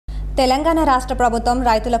తెలంగాణ రాష్ట్ర ప్రభుత్వం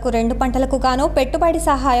రైతులకు 2 పంటలకు గాను పెట్టుబడి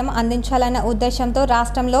సహాయం అందించాలన్న ఉద్దేశంతో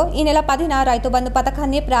రాష్ట్రంలో ఈ నెల 10న రైతు బంధు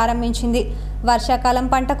పథకాన్ని ప్రారంభించింది. వర్షాకాలం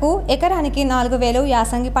పంటకు ఎకరానికి 4,000,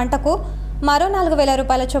 యాసంగి పంటకు మరో 4,000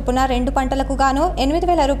 రూపాయల చొప్పున 2 పంటలకు గాను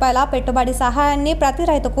 8,000 రూపాయల పెట్టుబడి సహాయాన్ని ప్రతి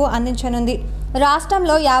రైతుకు అందించనుంది.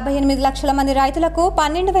 రాష్ట్రంలో 58 లక్షల మంది రైతులకు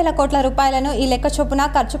 12,000 కోట్ల రూపాయలను ఈ లెక్క చొప్పున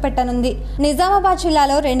ఖర్చు పెట్టనుంది. నిజామాబాద్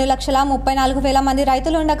జిల్లాలో 2,34,000 మంది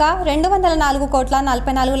రైతులుండగా 204 కోట్ల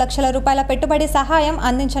 44 లక్షల రూపాయల పెట్టుబడి సహాయం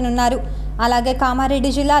అందించనున్నారు. అలాగే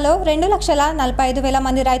కామారెడ్డి జిల్లాలో 2,45,000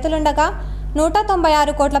 మంది రైతులుండగా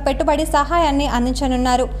 196 కోట్ల పెట్టుబడి సహాయాన్ని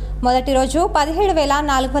అందించనున్నారు. మొదటి రోజు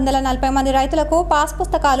 17,440 మంది రైతులకు పాస్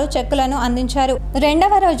పుస్తకాలు, చెక్కులను అందించారు.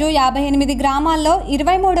 రెండవ రోజు 58 గ్రామాల్లో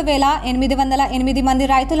 23,808 మంది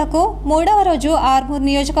రైతులకు, మూడవ రోజు ఆర్మూర్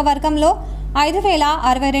నియోజకవర్గంలో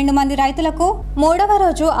 5,062 మంది రైతులకు, మూడవ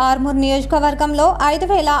రోజు ఆర్మూర్ నియోజకవర్గంలో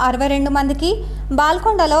 5,062 మందికి,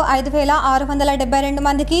 బాల్కొండలో 5,672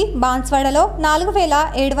 మందికి, బాన్స్వాడలో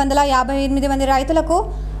 4,758 మంది రైతులకు,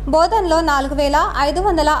 బోధన్లో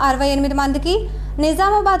 4,568 మందికి,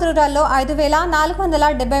 నిజామాబాద్ రూరల్లో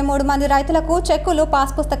 5,473 మంది రైతులకు చెక్కులు,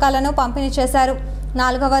 పాస్ పుస్తకాలను పంపిణీ చేశారు.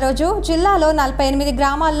 నాలుగవ రోజు జిల్లాలో 48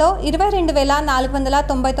 గ్రామాల్లో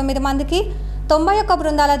 22,499 మందికి 91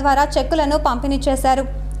 బృందాల ద్వారా చెక్కులను పంపిణీ చేశారు.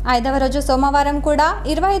 ఐదవ రోజు సోమవారం కూడా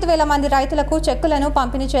 25,000 మంది రైతులకు చెక్కులను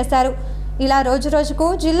పంపిణీ చేశారు. ఇలా రోజురోజుకు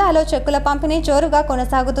జిల్లాలో చెక్కుల పంపిణీ జోరుగా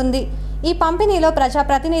కొనసాగుతుంది. ఈ పంపిణీలో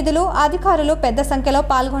ప్రజాప్రతినిధులు, అధికారులు పెద్ద సంఖ్యలో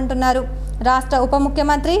పాల్గొంటున్నారు. రాష్ట్ర ఉప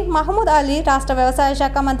ముఖ్యమంత్రి మహమూద్ అలీ, రాష్ట్ర వ్యవసాయ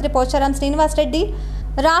శాఖ మంత్రి పోచారం శ్రీనివాస్ రెడ్డి,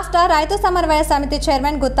 రాష్ట్ర రైతు సమన్వయ సమితి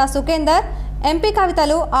చైర్మన్ గుత్తా సుఖేందర్, ఎంపీ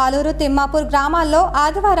కవితలు ఆలూరు, తిమ్మాపూర్ గ్రామాల్లో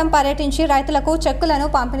ఆదివారం పర్యటించి రైతులకు చెక్కులను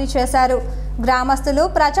పంపిణీ చేశారు. గ్రామస్తులు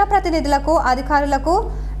ప్రజాప్రతినిధులకు, అధికారులకు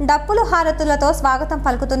డప్పులు, హారతులతో స్వాగతం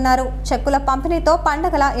పలుకుతున్నారు. చెక్కుల పంపిణీతో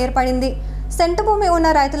పండగలా ఏర్పడింది. సెంటు భూమి ఉన్న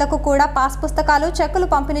రైతులకు కూడా పాస్ పుస్తకాలు, చెక్కులు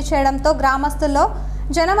పంపిణీ చేయడంతో గ్రామస్తుల్లో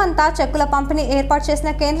జనమంతా చెక్కుల పంపిణీ ఏర్పాటు చేసిన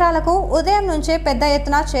కేంద్రాలకు ఉదయం నుంచే పెద్ద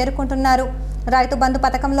ఎత్తున చేరుకుంటున్నారు. రైతు బంధు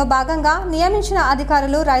పథకంలో భాగంగా నియమించిన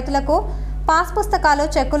అధికారులు రైతులకు పాస్ పుస్తకాలు,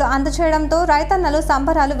 చెక్కులు అందజేయడంతో రైతన్నలు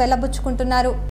సంబరాలు వెళ్లబుచ్చుకుంటున్నారు.